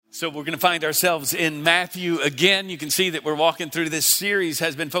So we're going to find ourselves in Matthew again. You can see that we're walking through this series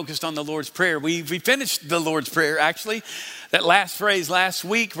has been focused on the Lord's Prayer. We finished the Lord's Prayer, actually. That last phrase last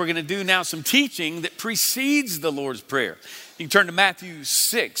week, we're going to do now some teaching that precedes the Lord's Prayer. You can turn to Matthew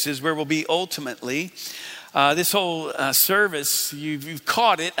 6 is where we'll be ultimately. This whole service, you've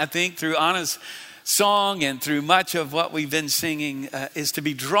caught it, I think, through Anna's song and through much of what we've been singing, is to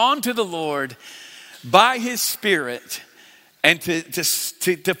be drawn to the Lord by His Spirit and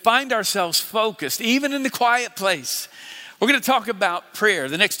to find ourselves focused, even in the quiet place. We're going to talk about prayer.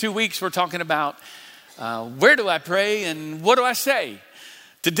 The next 2 weeks, we're talking about where do I pray and what do I say?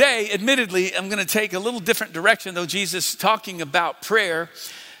 Today, admittedly, I'm going to take a little different direction, though Jesus talking about prayer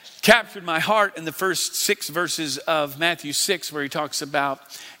captured my heart in the first 6 verses of Matthew 6, where he talks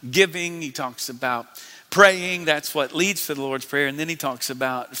about giving, he talks about praying, that's what leads to the Lord's Prayer, and then he talks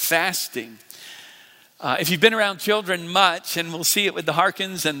about fasting. If you've been around children much, and we'll see it with the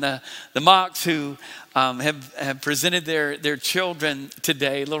Harkins and the Mocks who have presented their children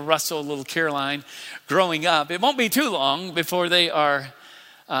today, little Russell, little Caroline, growing up, it won't be too long before they are,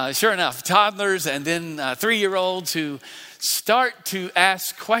 sure enough, toddlers and then 3-year-olds who start to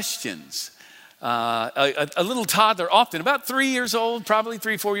ask questions. A little toddler, often about 3 years old, probably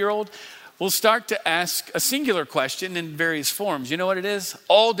 3-4-year-old, will start to ask a singular question in various forms. You know what it is?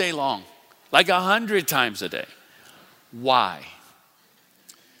 All day long. Like 100 times a day. Why?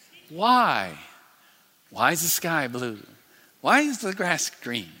 Why? Why is the sky blue? Why is the grass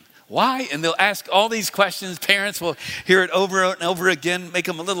green? Why? And they'll ask all these questions. Parents will hear it over and over again, make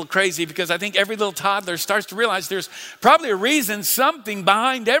them a little crazy, because I think every little toddler starts to realize there's probably a reason, something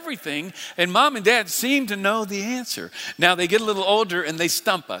behind everything, and mom and dad seem to know the answer. Now they get a little older and they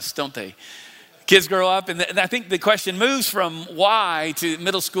stump us, don't they? Kids grow up, and I think the question moves from why to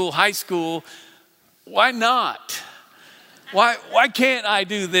middle school, high school. Why not? Why can't I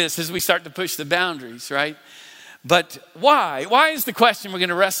do this as we start to push the boundaries, right? But why? Why is the question we're going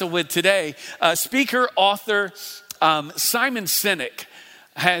to wrestle with today. Speaker, author Simon Sinek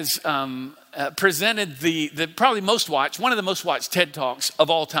has presented the probably most watched, one of the most watched TED Talks of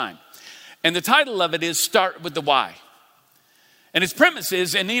all time. And the title of it is Start with the Why. And its premise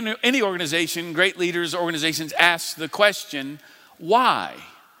is, in any organization, great leaders, organizations ask the question, why?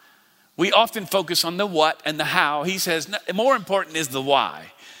 We often focus on the what and the how. He says, more important is the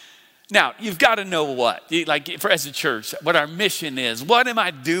why. Now, you've got to know what, as a church, what our mission is. What am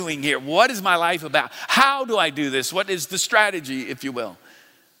I doing here? What is my life about? How do I do this? What is the strategy, if you will?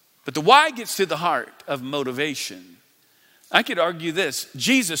 But the why gets to the heart of motivation. I could argue this.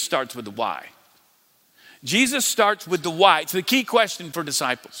 Jesus starts with the why. Jesus starts with the why. It's the key question for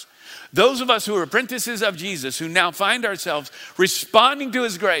disciples. Those of us who are apprentices of Jesus, who now find ourselves responding to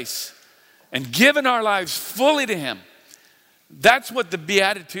His grace and giving our lives fully to Him. That's what the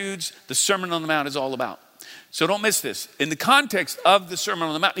Beatitudes, the Sermon on the Mount is all about. So don't miss this. In the context of the Sermon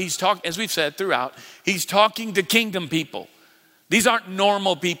on the Mount, he's talking, as we've said throughout, he's talking to kingdom people. These aren't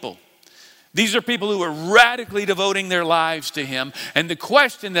normal people. These are people who are radically devoting their lives to Him. And the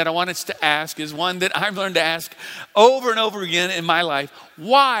question that I want us to ask is one that I've learned to ask over and over again in my life.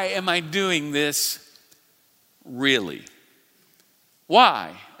 Why am I doing this really?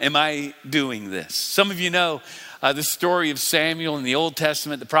 Why am I doing this? Some of you know the story of Samuel in the Old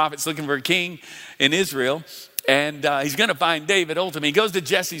Testament. The prophet's looking for a king in Israel. And he's going to find David ultimately. He goes to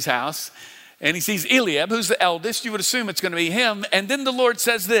Jesse's house and he sees Eliab, who's the eldest. You would assume it's going to be him. And then the Lord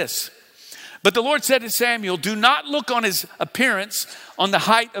says this. But the Lord said to Samuel, do not look on his appearance, on the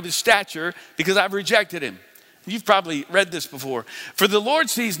height of his stature, because I've rejected him. You've probably read this before. For the Lord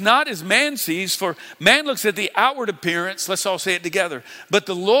sees not as man sees, for man looks at the outward appearance. Let's all say it together. But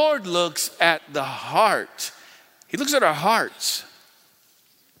the Lord looks at the heart. He looks at our hearts.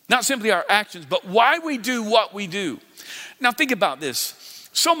 Not simply our actions, but why we do what we do. Now think about this.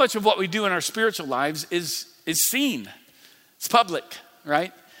 So much of what we do in our spiritual lives is seen. It's public,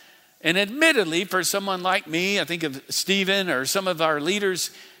 right? And admittedly, for someone like me, I think of Stephen or some of our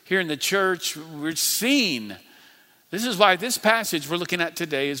leaders here in the church, we're seen. This is why this passage we're looking at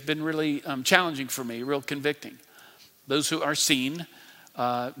today has been really challenging for me, real convicting. Those who are seen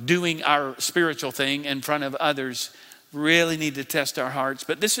doing our spiritual thing in front of others really need to test our hearts.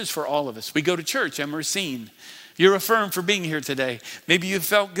 But this is for all of us. We go to church and we're seen. You're affirmed for being here today. Maybe you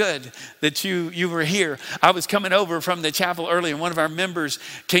felt good that you were here. I was coming over from the chapel earlier, and one of our members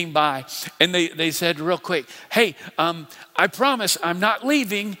came by, and they said real quick, hey, I promise I'm not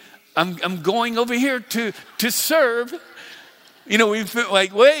leaving. I'm going over here to serve. You know, we feel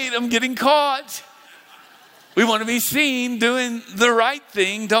like, wait, I'm getting caught. We want to be seen doing the right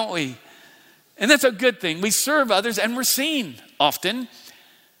thing, don't we? And that's a good thing. We serve others and we're seen often.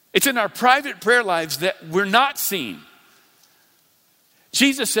 It's in our private prayer lives that we're not seen.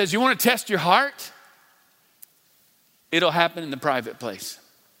 Jesus says, you want to test your heart? It'll happen in the private place.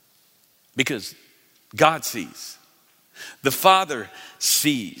 Because God sees. The Father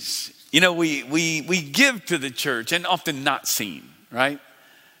sees. You know, we give to the church and often not seen, right?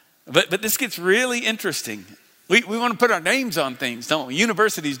 But this gets really interesting. We want to put our names on things, don't we?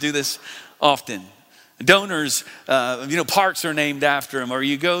 Universities do this often. Donors, parks are named after them, or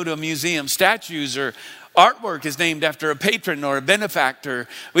you go to a museum, statues or artwork is named after a patron or a benefactor.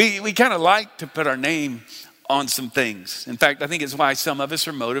 We kind of like to put our name on some things. In fact, I think it's why some of us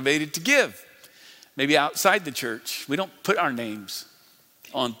are motivated to give. Maybe outside the church, we don't put our names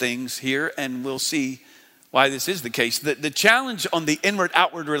on things here, and we'll see why this is the case. The challenge on the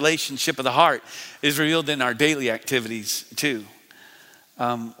inward-outward relationship of the heart is revealed in our daily activities too.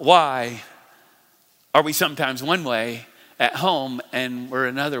 Why are we sometimes one way at home and we're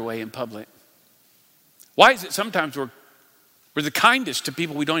another way in public? Why is it sometimes we're the kindest to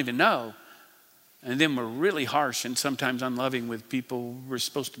people we don't even know, and then we're really harsh and sometimes unloving with people we're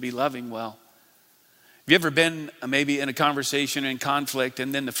supposed to be loving well? Have you ever been maybe in a conversation in conflict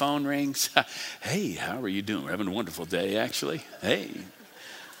and then the phone rings? Hey, how are you doing? We're having a wonderful day, actually. Hey.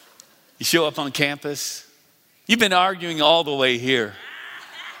 You show up on campus. You've been arguing all the way here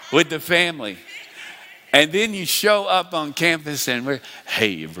with the family. And then you show up on campus and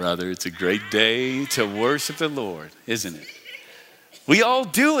hey, brother, it's a great day to worship the Lord, isn't it? We all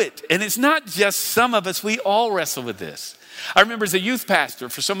do it. And it's not just some of us. We all wrestle with this. I remember as a youth pastor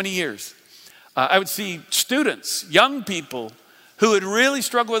for so many years, I would see students, young people who would really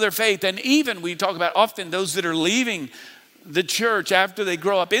struggle with their faith. And even we talk about often those that are leaving the church after they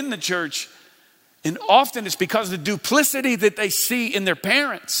grow up in the church. And often it's because of the duplicity that they see in their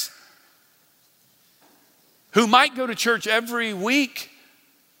parents, who might go to church every week,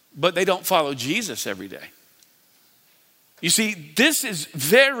 but they don't follow Jesus every day. You see, this is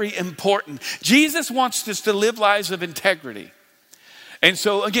very important. Jesus wants us to live lives of integrity. And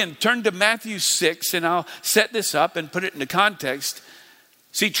so again, turn to Matthew 6, and I'll set this up and put it into context.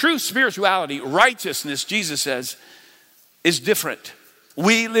 See, true spirituality, righteousness, Jesus says, is different.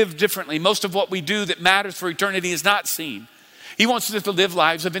 We live differently. Most of what we do that matters for eternity is not seen. He wants us to live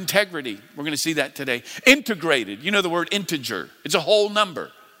lives of integrity. We're going to see that today. Integrated. You know the word integer. It's a whole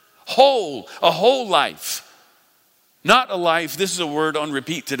number. Whole. A whole life. Not a life, this is a word on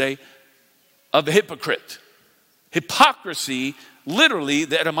repeat today, of a hypocrite. Hypocrisy, literally,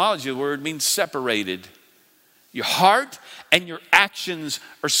 the etymology of the word means separated. Your heart and your actions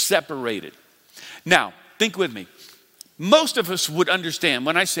are separated. Now, think with me. Most of us would understand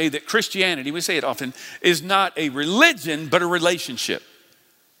when I say that Christianity, we say it often, is not a religion, but a relationship.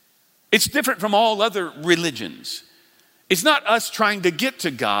 It's different from all other religions. It's not us trying to get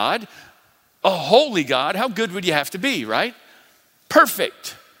to God, a holy God. How good would you have to be, right?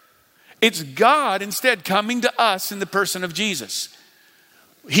 Perfect. It's God instead coming to us in the person of Jesus.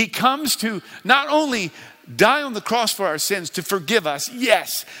 He comes to not only die on the cross for our sins to forgive us,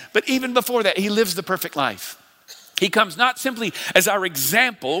 yes, but even before that, he lives the perfect life. He comes not simply as our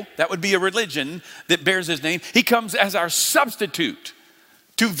example, that would be a religion that bears his name. He comes as our substitute.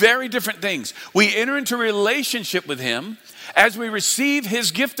 Two very different things. We enter into a relationship with him as we receive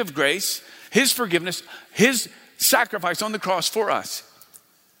his gift of grace, his forgiveness, his sacrifice on the cross for us.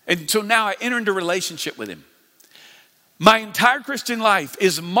 And so now I enter into a relationship with him. My entire Christian life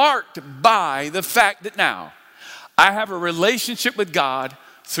is marked by the fact that now I have a relationship with God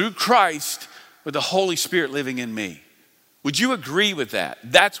through Christ with the Holy Spirit living in me. Would you agree with that?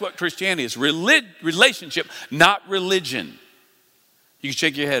 That's what Christianity is. Relationship, not religion. You can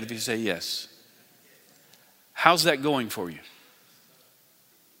shake your head if you say yes. How's that going for you?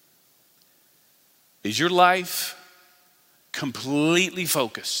 Is your life completely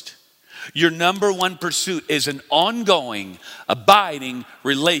focused? Your number one pursuit is an ongoing, abiding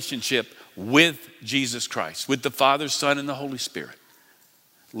relationship with Jesus Christ, with the Father, Son, and the Holy Spirit.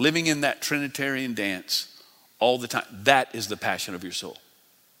 Living in that Trinitarian dance all the time. That is the passion of your soul.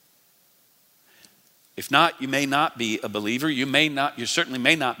 If not, you may not be a believer. You certainly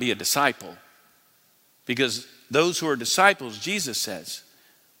may not be a disciple. Because those who are disciples, Jesus says,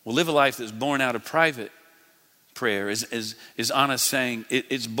 will live a life that's born out of private prayer. Is Anna saying,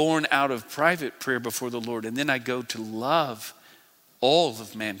 it's born out of private prayer before the Lord. And then I go to love all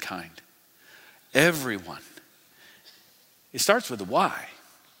of mankind. Everyone. It starts with the why.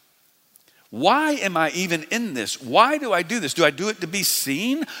 Why am I even in this? Why do I do this? Do I do it to be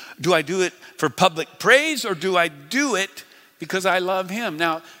seen? Do I do it for public praise? Or do I do it because I love him?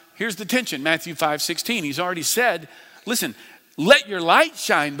 Now, here's the tension. Matthew 5:16. He's already said, listen, let your light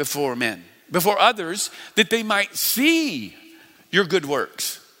shine before men, before others, that they might see your good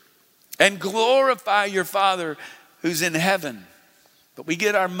works and glorify your Father who's in heaven. But we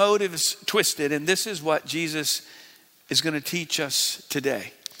get our motives twisted, and this is what Jesus is going to teach us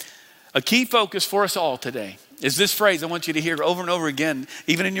today. A key focus for us all today is this phrase I want you to hear over and over again,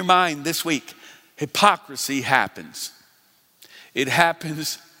 even in your mind this week. Hypocrisy happens. It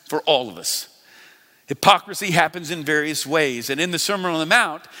happens for all of us. Hypocrisy happens in various ways. And in the Sermon on the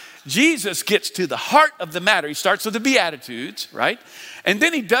Mount, Jesus gets to the heart of the matter. He starts with the Beatitudes, right? And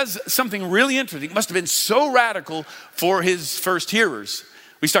then he does something really interesting. It must have been so radical for his first hearers.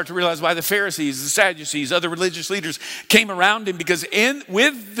 We start to realize why the Pharisees, the Sadducees, other religious leaders came around him, because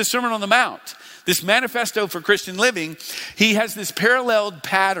with the Sermon on the Mount, this manifesto for Christian living, he has this paralleled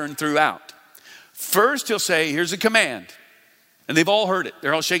pattern throughout. First, he'll say, here's a command. And they've all heard it.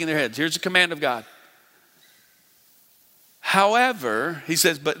 They're all shaking their heads. Here's a command of God. However, he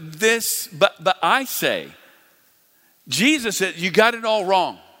says, but I say, Jesus said, you got it all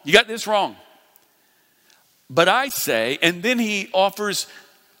wrong. You got this wrong. But I say, and then he offers,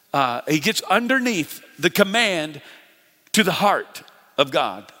 he gets underneath the command to the heart of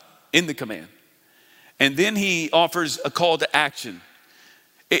God in the command. And then he offers a call to action.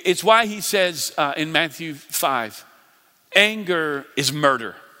 It's why he says in Matthew 5, anger is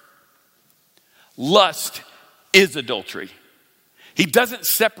murder. Lust is adultery. He doesn't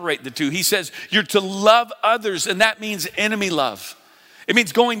separate the two. He says you're to love others, and that means enemy love. It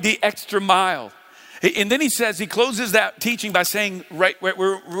means going the extra mile. And then he says, he closes that teaching by saying, right where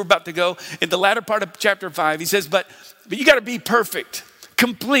we're about to go, in the latter part of chapter 5, he says, but you got to be perfect,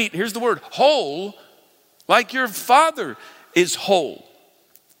 complete. Here's the word, whole, like your Father is whole.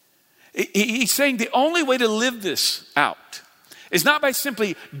 He's saying the only way to live this out is not by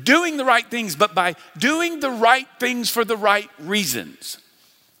simply doing the right things, but by doing the right things for the right reasons.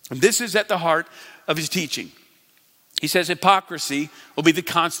 And this is at the heart of his teaching. He says hypocrisy will be the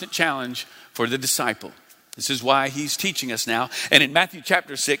constant challenge for the disciple. This is why he's teaching us now. And in Matthew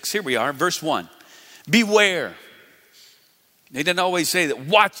chapter 6, here we are, verse 1. Beware. He didn't always say that.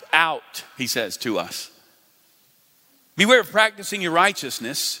 Watch out, he says to us. Beware of practicing your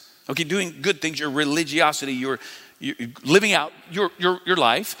righteousness. Okay, doing good things, your religiosity, you're living out your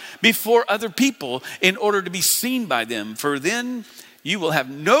life before other people in order to be seen by them. For then you will have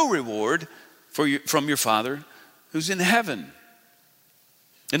no reward from your Father who's in heaven.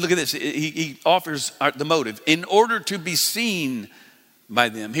 And look at this. He offers the motive. In order to be seen by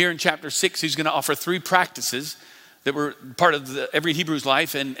them. Here in chapter 6, he's going to offer 3 practices that were part of every Hebrew's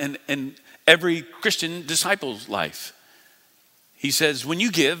life and every Christian disciple's life. He says, when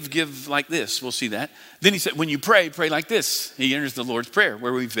you give like this. We'll see that. Then he said, when you pray like this. He enters the Lord's Prayer,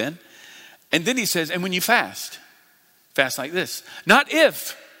 where we've been. And then he says, and when you fast like this. Not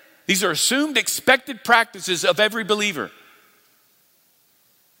if. These are assumed, expected practices of every believer.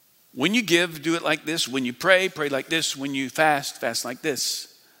 When you give, do it like this. When you pray like this. When you fast like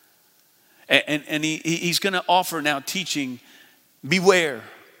this. And he's going to offer now teaching, beware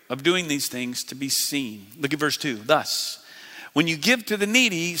of doing these things to be seen. Look at verse 2. Thus, when you give to the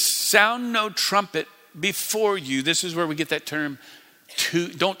needy, sound no trumpet before you. This is where we get that term,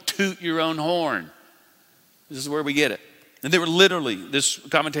 don't toot your own horn. This is where we get it. And they were literally, this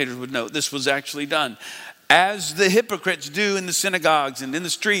commentators would note, this was actually done. As the hypocrites do in the synagogues and in the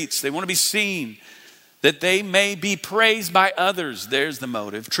streets, they want to be seen, that they may be praised by others. There's the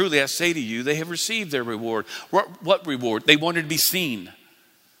motive. Truly, I say to you, they have received their reward. What reward? They wanted to be seen.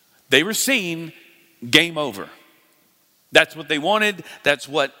 They were seen, game over. That's what they wanted. That's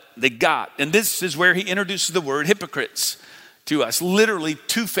what they got. And this is where he introduces the word hypocrites to us. Literally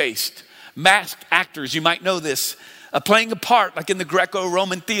two-faced, masked actors. You might know this. Playing a part like in the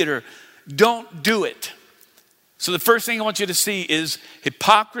Greco-Roman theater. Don't do it. So the first thing I want you to see is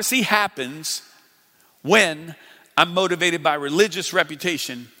hypocrisy happens when I'm motivated by religious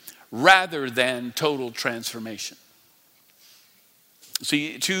reputation rather than total transformation.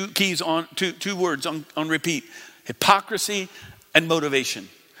 See, two words on repeat. Hypocrisy and motivation.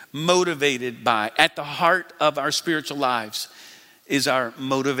 Motivated by, at the heart of our spiritual lives is our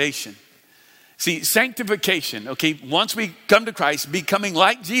motivation. See, sanctification, okay, once we come to Christ, becoming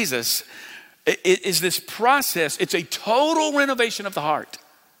like Jesus, it is this process. It's a total renovation of the heart.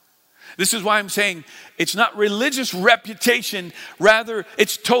 This is why I'm saying it's not religious reputation, rather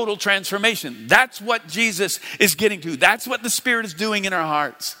it's total transformation. That's what Jesus is getting to. That's what the Spirit is doing in our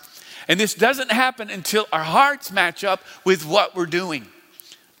hearts. And this doesn't happen until our hearts match up with what we're doing.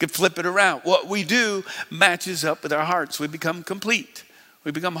 You could flip it around. What we do matches up with our hearts. We become complete.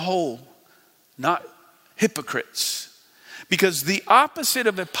 We become whole, not hypocrites. Because the opposite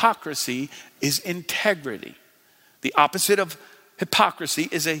of hypocrisy is integrity. The opposite of hypocrisy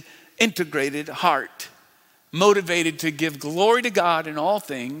is an integrated heart, motivated to give glory to God in all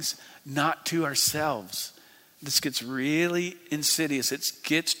things, not to ourselves. This gets really insidious. It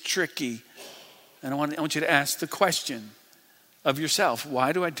gets tricky. And I want you to ask the question of yourself.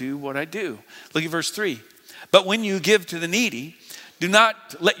 Why do I do what I do? Look at verse 3. But when you give to the needy, do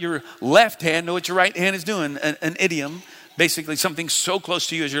not let your left hand know what your right hand is doing. An idiom, basically something so close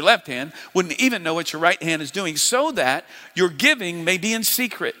to you as your left hand, wouldn't even know what your right hand is doing, so that your giving may be in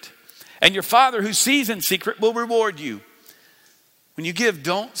secret. And your Father who sees in secret will reward you. When you give,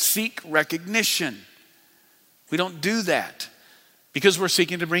 don't seek recognition. We don't do that because we're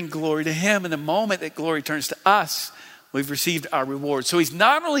seeking to bring glory to him. And the moment that glory turns to us, we've received our reward. So he's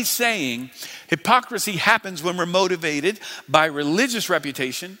not only saying hypocrisy happens when we're motivated by religious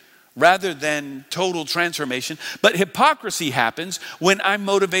reputation rather than total transformation, but hypocrisy happens when I'm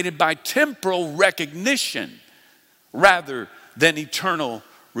motivated by temporal recognition rather than eternal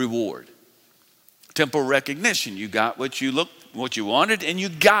reward. Temporal recognition, you got what you wanted, and you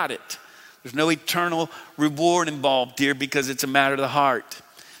got it. There's no eternal reward involved here because it's a matter of the heart.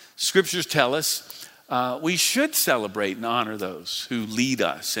 Scriptures tell us we should celebrate and honor those who lead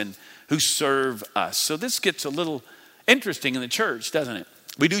us and who serve us. So this gets a little interesting in the church, doesn't it?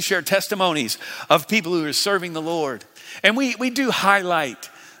 We do share testimonies of people who are serving the Lord. And we do highlight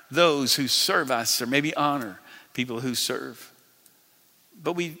those who serve us or maybe honor people who serve.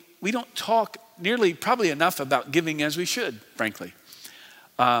 But we don't talk nearly probably enough about giving as we should, frankly.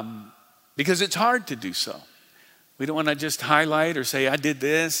 Because it's hard to do so. We don't want to just highlight or say, I did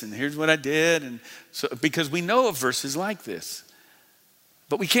this and here's what I did. And so, because we know of verses like this.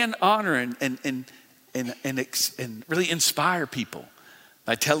 But we can honor and really inspire people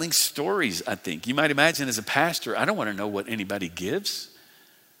by telling stories, I think. You might imagine as a pastor, I don't want to know what anybody gives.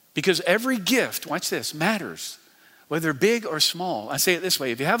 Because every gift, watch this, matters. Whether big or small. I say it this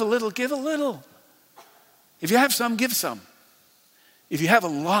way, if you have a little, give a little. If you have some, give some. If you have a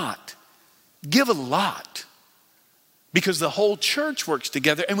lot, give a lot. Because the whole church works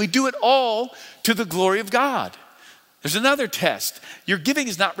together and we do it all to the glory of God. There's another test. Your giving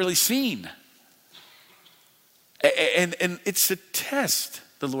is not really seen. And it's a test,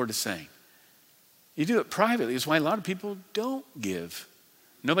 the Lord is saying. You do it privately. That's why a lot of people don't give.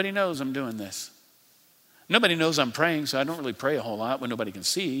 Nobody knows I'm doing this. Nobody knows I'm praying, so I don't really pray a whole lot when nobody can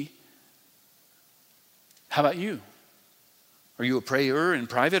see. How about you? Are you a prayer in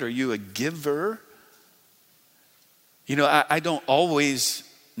private? Are you a giver? You know, I don't always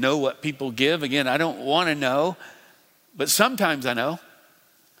know what people give. Again, I don't want to know. But sometimes I know.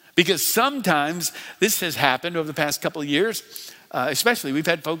 Because sometimes this has happened over the past couple of years. Especially, we've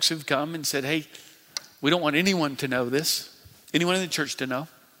had folks who've come and said, hey, we don't want anyone to know this. Anyone in the church to know.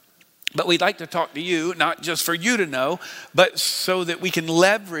 But we'd like to talk to you, not just for you to know, but so that we can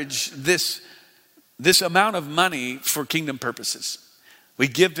leverage this amount of money for kingdom purposes. We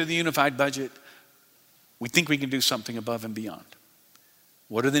give to the unified budget. We think we can do something above and beyond.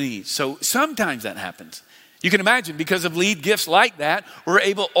 What are the needs? So sometimes that happens. You can imagine because of lead gifts like that, we're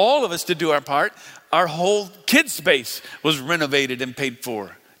able, all of us, to do our part. Our whole kids space was renovated and paid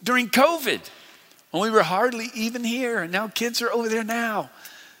for during COVID when we were hardly even here. And now kids are over there now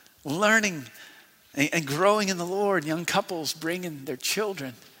learning and growing in the Lord. Young couples bringing their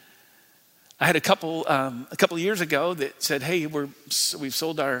children. I had a couple of years ago that said, hey, we've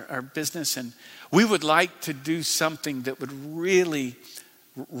sold our business and we would like to do something that would really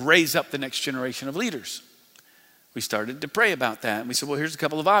raise up the next generation of leaders. We started to pray about that. And we said, well, here's a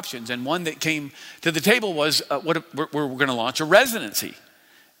couple of options. And one that came to the table was we're going to launch a residency.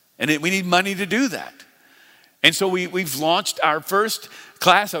 And we need money to do that. And so we've launched our first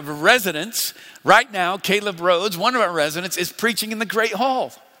class of residents. Right now, Caleb Rhodes, one of our residents, is preaching in the Great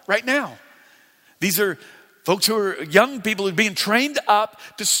Hall right now. These are folks who are young people who are being trained up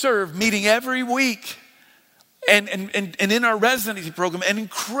to serve, meeting every week. And in our residency program, an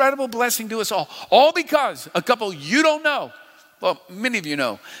incredible blessing to us all. All because a couple you don't know, well, many of you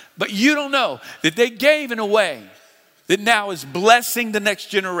know, but you don't know that they gave in a way that now is blessing the next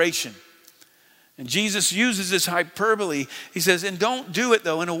generation. And Jesus uses this hyperbole. He says, and don't do it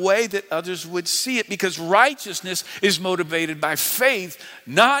though in a way that others would see it, because righteousness is motivated by faith,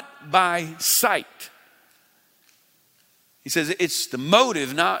 not by sight. He says it's the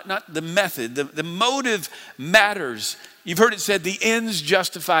motive, not the method. The motive matters. You've heard it said the ends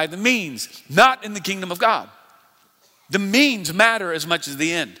justify the means, not in the kingdom of God. The means matter as much as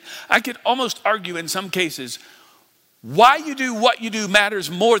the end. I could almost argue in some cases, why you do what you do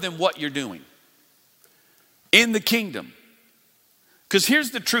matters more than what you're doing. In the kingdom, Because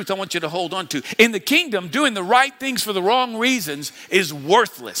here's the truth I want you to hold on to. In the kingdom, doing the right things for the wrong reasons is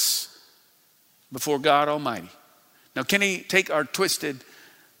worthless before God Almighty. Now, can he take our twisted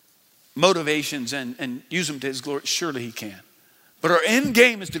motivations and use them to his glory? Surely he can. But our end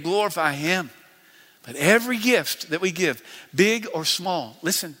game is to glorify him. But every gift that we give, big or small,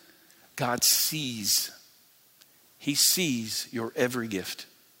 listen, God sees. He sees your every gift.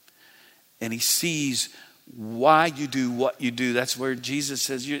 And he sees why you do what you do. That's where Jesus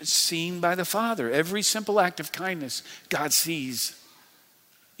says you're seen by the Father. Every simple act of kindness, God sees,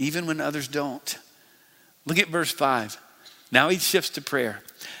 even when others don't. Look at verse 5. Now he shifts to prayer.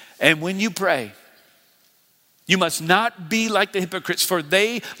 And when you pray, you must not be like the hypocrites, for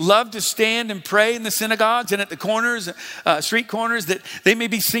they love to stand and pray in the synagogues and at the corners, street corners, that they may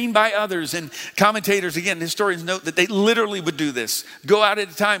be seen by others. And commentators, again, historians note that they literally would do this. Go out at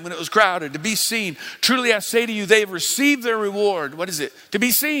a time when it was crowded to be seen. Truly I say to you, they have received their reward. What is it? To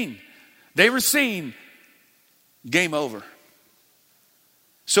be seen. They were seen. Game over.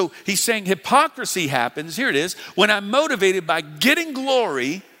 So he's saying hypocrisy happens, here it is, when I'm motivated by getting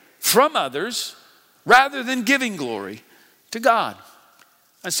glory from others rather than giving glory to God.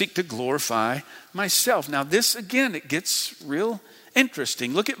 I seek to glorify myself. Now this, again, it gets real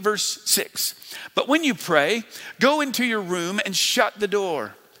interesting. Look at verse 6. But when you pray, go into your room and shut the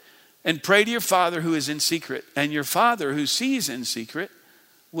door and pray to your Father who is in secret. And your Father who sees in secret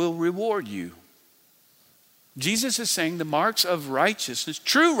will reward you. Jesus is saying the marks of righteousness,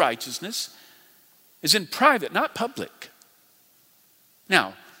 true righteousness, is in private, not public.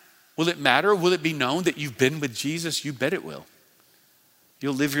 Now, will it matter? Will it be known that you've been with Jesus? You bet it will.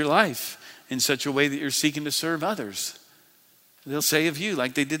 You'll live your life in such a way that you're seeking to serve others. They'll say of you,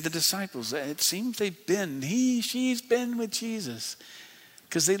 like they did the disciples, it seems she's been with Jesus,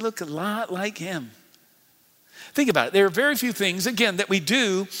 because they look a lot like him. Think about it. There are very few things, again, that we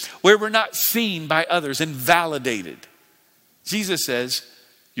do where we're not seen by others and validated. Jesus says,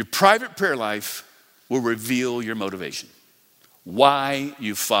 your private prayer life will reveal your motivation. Why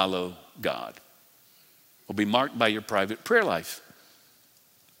you follow God will be marked by your private prayer life.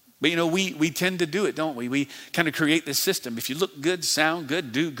 But you know, we tend to do it, don't we? We kind of create this system. If you look good, sound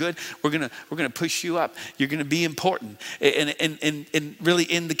good, do good, we're gonna push you up. You're gonna be important. And really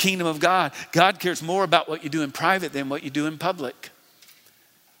in the kingdom of God, God cares more about what you do in private than what you do in public.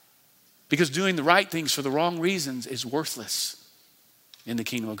 Because doing the right things for the wrong reasons is worthless in the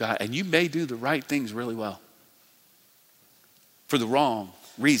kingdom of God. And you may do the right things really well for the wrong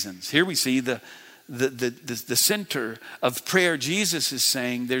reasons. Here we see the center of prayer. Jesus is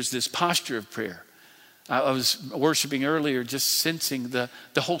saying there's this posture of prayer. I was worshiping earlier, just sensing the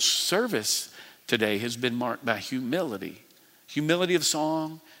whole service today has been marked by humility. Humility of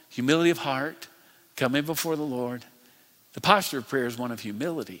song, humility of heart, coming before the Lord. The posture of prayer is one of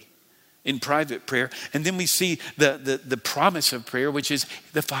humility in private prayer. And then we see the promise of prayer, which is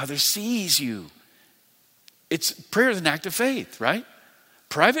the Father sees you. Prayer is an act of faith, right?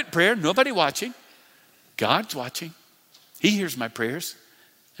 Private prayer, nobody watching. God's watching. He hears my prayers.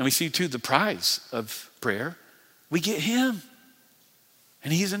 And we see too the prize of prayer. We get him.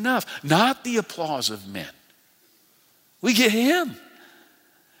 And he's enough. Not the applause of men. We get him.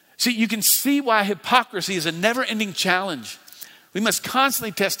 See, you can see why hypocrisy is a never-ending challenge. We must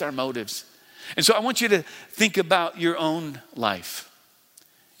constantly test our motives. And so I want you to think about your own life.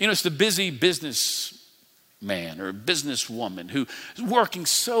 You know, it's the busy businessman or businesswoman who is working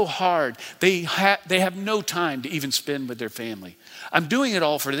so hard, they have no time to even spend with their family. I'm doing it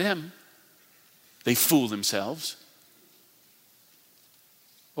all for them. They fool themselves.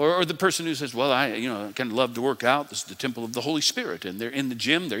 Or the person who says, well, I kind of love to work out. This is the temple of the Holy Spirit. And they're in the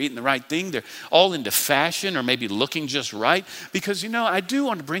gym. They're eating the right thing. They're all into fashion or maybe looking just right. Because, I do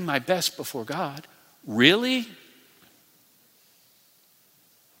want to bring my best before God. Really?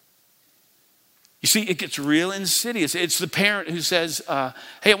 You see, it gets real insidious. It's the parent who says,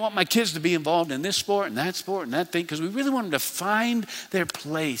 hey, I want my kids to be involved in this sport and that thing because we really want them to find their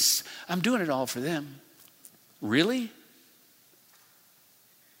place. I'm doing it all for them. Really?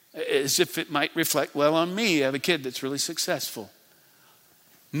 As if it might reflect well on me. I have a kid that's really successful.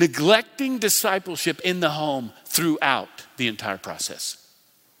 Neglecting discipleship in the home throughout the entire process.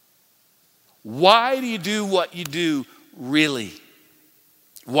 Why do you do what you do really?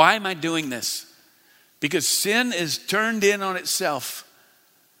 Why am I doing this? Because sin is turned in on itself.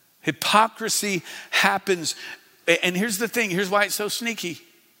 Hypocrisy happens. And here's the thing. Here's why it's so sneaky.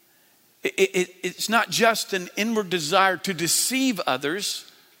 It's not just an inward desire to deceive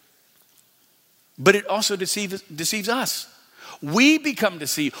others, but it also deceives us. we become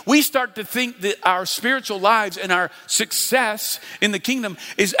deceived. We start to think that our spiritual lives and our success in the kingdom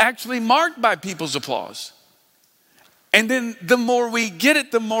is actually marked by people's applause. And then the more we get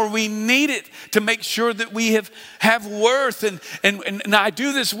it, the more we need it to make sure that we have worth and I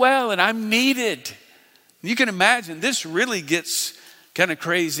do this well and I'm needed. You can imagine this really gets kind of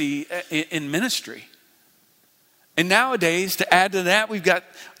crazy in ministry. And nowadays, to add to that, we've got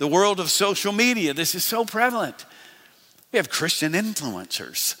the world of social media. This is so prevalent. We have Christian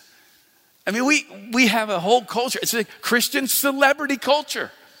influencers. I mean, we have a whole culture. It's a Christian celebrity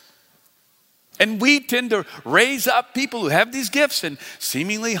culture. And we tend to raise up people who have these gifts and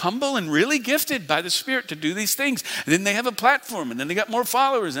seemingly humble and really gifted by the Spirit to do these things. And then they have a platform and then they got more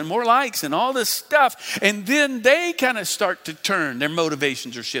followers and more likes and all this stuff. And then they kind of start to turn. Their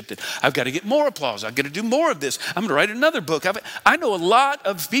motivations are shifted. I've got to get more applause. I've got to do more of this. I'm going to write another book. I know a lot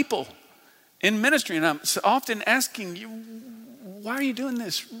of people in ministry, and I'm often asking you, why are you doing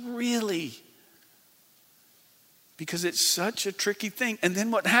this really? Because it's such a tricky thing. And then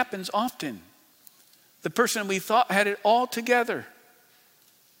what happens often? The person we thought had it all together,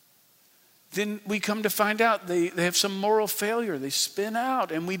 then we come to find out they have some moral failure. They spin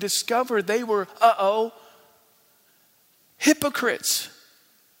out and we discover they were, hypocrites.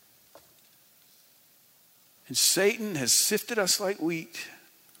 And Satan has sifted us like wheat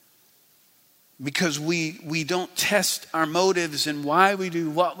because we don't test our motives and why we do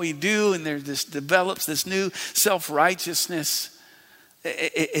what we do. And this develops this new self-righteousness.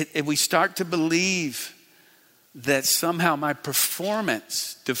 We start to believe that somehow my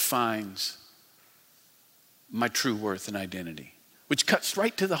performance defines my true worth and identity, which cuts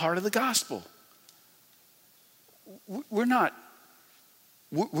right to the heart of the gospel. We're not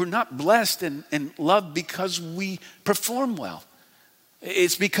blessed and loved because we perform well.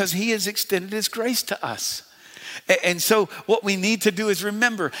 It's because he has extended his grace to us. And so what we need to do is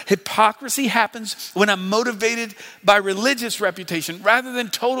remember, hypocrisy happens when I'm motivated by religious reputation rather than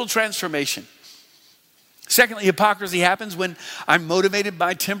total transformation. Secondly, hypocrisy happens when I'm motivated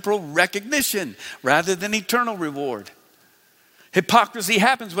by temporal recognition rather than eternal reward. Hypocrisy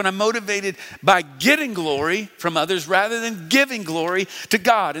happens when I'm motivated by getting glory from others rather than giving glory to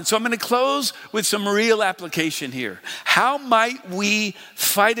God. And so I'm going to close with some real application here. How might we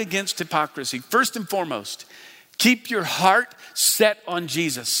fight against hypocrisy? First and foremost, keep your heart set on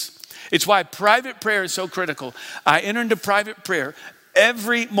Jesus. It's why private prayer is so critical. I enter into private prayer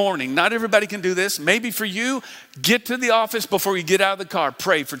every morning. Not everybody can do this. Maybe for you, get to the office before you get out of the car.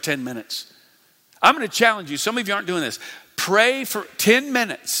 Pray for 10 minutes. I'm going to challenge you. Some of you aren't doing this. Pray for 10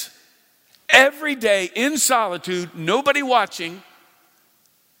 minutes every day in solitude, nobody watching,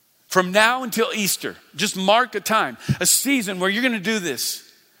 from now until Easter. Just mark a time, a season where you're going to do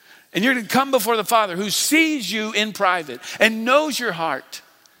this. And you're going to come before the Father who sees you in private and knows your heart.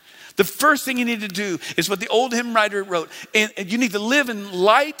 The first thing you need to do is what the old hymn writer wrote. And you need to live in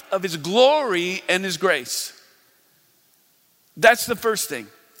light of his glory and his grace. That's the first thing.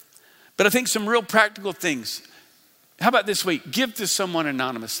 But I think some real practical things. How about this week? Give to someone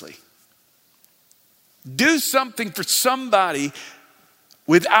anonymously. Do something for somebody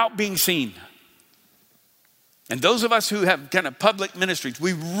without being seen. And those of us who have kind of public ministries,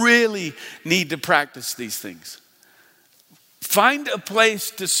 we really need to practice these things. Find a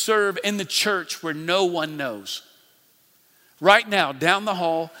place to serve in the church where no one knows. Right now, down the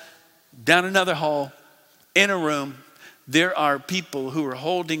hall, down another hall, in a room, there are people who are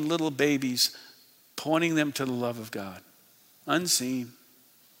holding little babies, pointing them to the love of God. Unseen,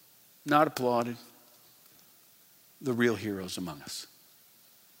 not applauded. The real heroes among us.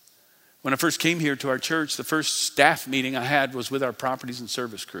 When I first came here to our church, the first staff meeting I had was with our properties and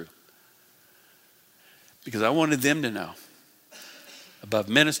service crew. Because I wanted them to know, above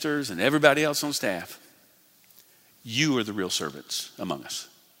ministers and everybody else on staff, you are the real servants among us.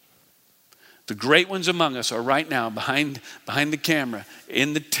 The great ones among us are right now behind the camera,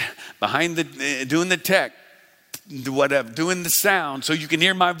 doing the tech, whatever, doing the sound, so you can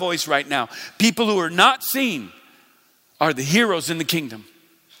hear my voice right now. People who are not seen are the heroes in the kingdom.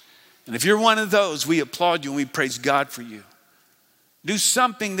 And if you're one of those, we applaud you and we praise God for you. Do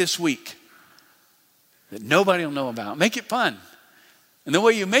something this week that nobody will know about. Make it fun. And the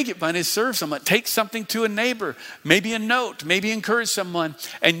way you make it fun is serve someone. Take something to a neighbor, maybe a note, maybe encourage someone.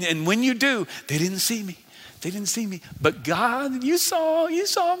 And when you do, they didn't see me. They didn't see me. But God, you saw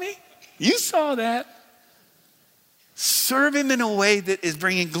me. You saw that. Serve him in a way that is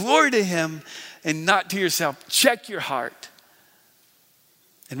bringing glory to him and not to yourself. Check your heart.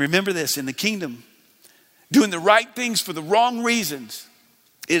 And remember this, in the kingdom, doing the right things for the wrong reasons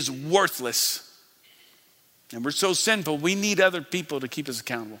is worthless. And we're so sinful, we need other people to keep us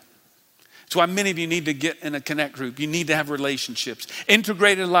accountable. That's why many of you need to get in a connect group. You need to have relationships.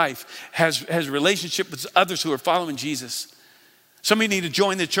 Integrated Life has relationship with others who are following Jesus. Some of you need to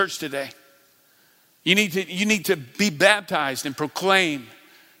join the church today. You need to be baptized and proclaim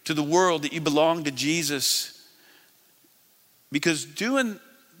to the world that you belong to Jesus. Because doing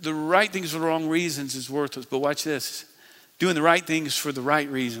the right things for the wrong reasons is worthless. But watch this. Doing the right things for the right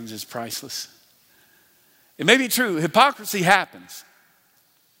reasons is priceless. It may be true. Hypocrisy happens.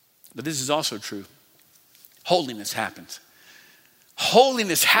 But this is also true. Holiness happens.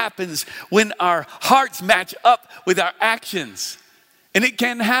 Holiness happens when our hearts match up with our actions. And it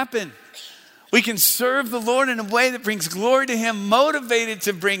can happen. We can serve the Lord in a way that brings glory to Him, motivated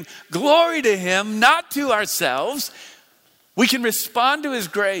to bring glory to Him, not to ourselves. We can respond to His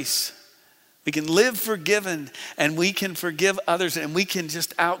grace. We can live forgiven, and we can forgive others, and we can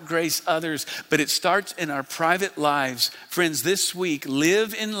just outgrace others. But it starts in our private lives. Friends, this week,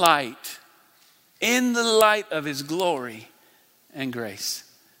 live in the light of His glory and grace.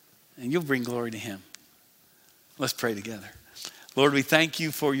 And you'll bring glory to Him. Let's pray together. Lord, we thank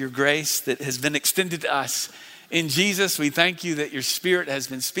you for your grace that has been extended to us. In Jesus, we thank you that your Spirit has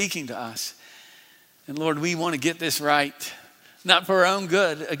been speaking to us. And Lord, we want to get this right, not for our own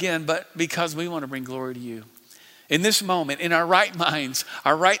good, again, but because we want to bring glory to you. In this moment, in our right minds,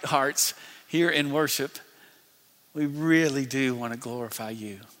 our right hearts here in worship, we really do want to glorify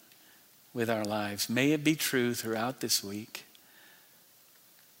you with our lives. May it be true throughout this week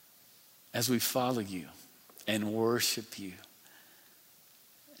as we follow you and worship you.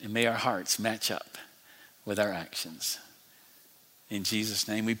 And may our hearts match up with our actions. In Jesus'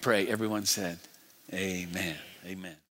 name we pray. Everyone said, amen. Amen.